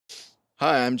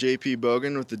Hi, I'm JP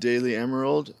Bogan with the Daily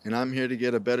Emerald, and I'm here to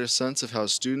get a better sense of how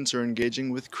students are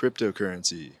engaging with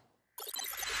cryptocurrency.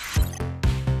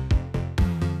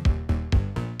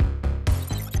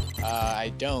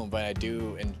 I don't, but I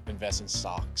do invest in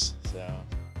stocks, so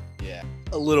yeah.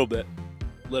 A little bit,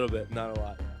 not a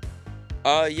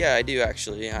lot. Yeah, I do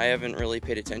actually. I haven't really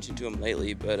paid attention to them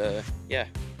lately, but yeah.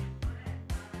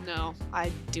 No,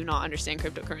 I do not understand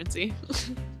cryptocurrency.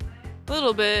 A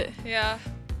little bit, yeah.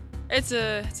 It's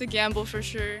a gamble for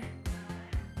sure.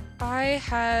 I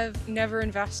have never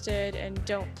invested and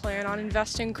don't plan on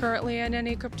investing currently in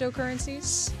any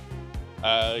cryptocurrencies.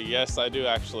 Yes, I do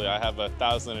actually. I have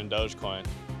 1,000 in Dogecoin.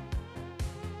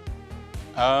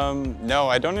 No,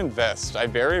 I don't invest. I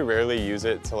very rarely use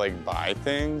it to buy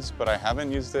things, but I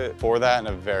haven't used it for that in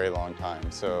a very long time.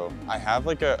 So I have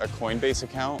a Coinbase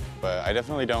account, but I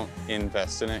definitely don't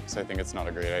invest in it because I think it's not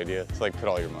a great idea to put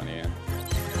all your money in.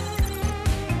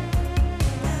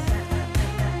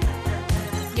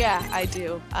 Yeah, I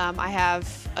do. I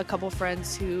have a couple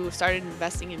friends who started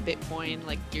investing in Bitcoin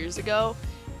years ago,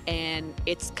 and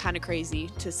it's kind of crazy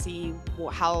to see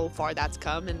how far that's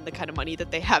come and the kind of money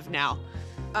that they have now.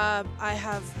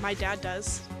 My dad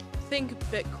does. I think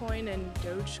Bitcoin and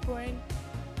Dogecoin.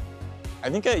 I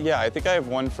think I have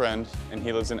one friend, and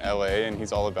he lives in LA, and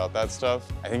he's all about that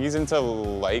stuff. I think he's into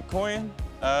Litecoin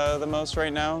the most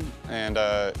right now, and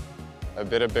a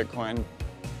bit of Bitcoin.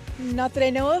 Not that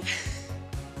I know of.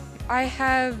 I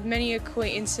have many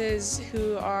acquaintances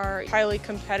who are highly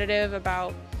competitive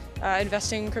about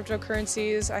investing in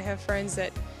cryptocurrencies. I have friends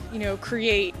that,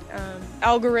 create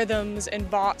algorithms and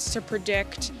bots to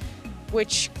predict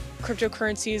which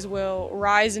cryptocurrencies will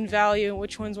rise in value and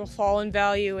which ones will fall in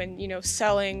value, and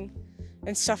selling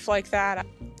and stuff like that.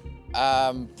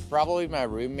 Probably my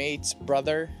roommate's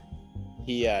brother.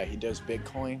 He does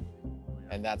Bitcoin,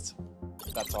 and that's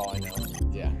all I know.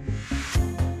 Yeah.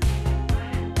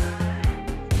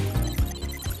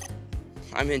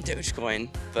 I'm in Dogecoin,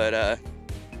 but I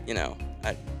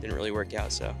didn't really work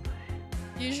out, so.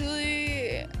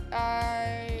 Usually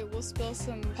I will spill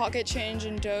some pocket change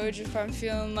in Doge if I'm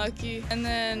feeling lucky. And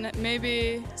then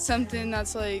maybe something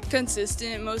that's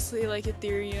consistent, mostly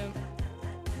Ethereum.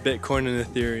 Bitcoin and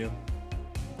Ethereum.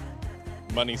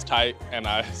 Money's tight, and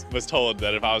I was told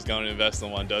that if I was going to invest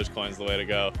in one, Dogecoin's the way to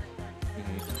go.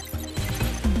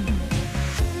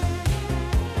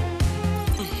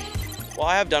 Well,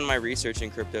 I have done my research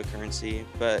in cryptocurrency,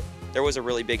 but there was a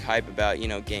really big hype about,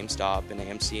 GameStop and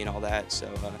AMC and all that, so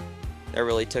that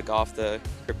really took off the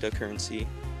cryptocurrency.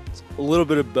 A little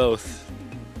bit of both.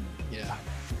 Yeah,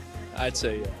 I'd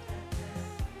say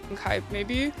yeah. Hype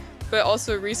maybe, but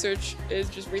also research is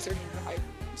just researching the hype,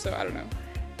 so I don't know.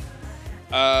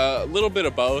 A little bit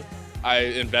of both. I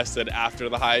invested after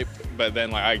the hype, but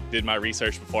then I did my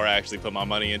research before I actually put my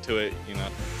money into it,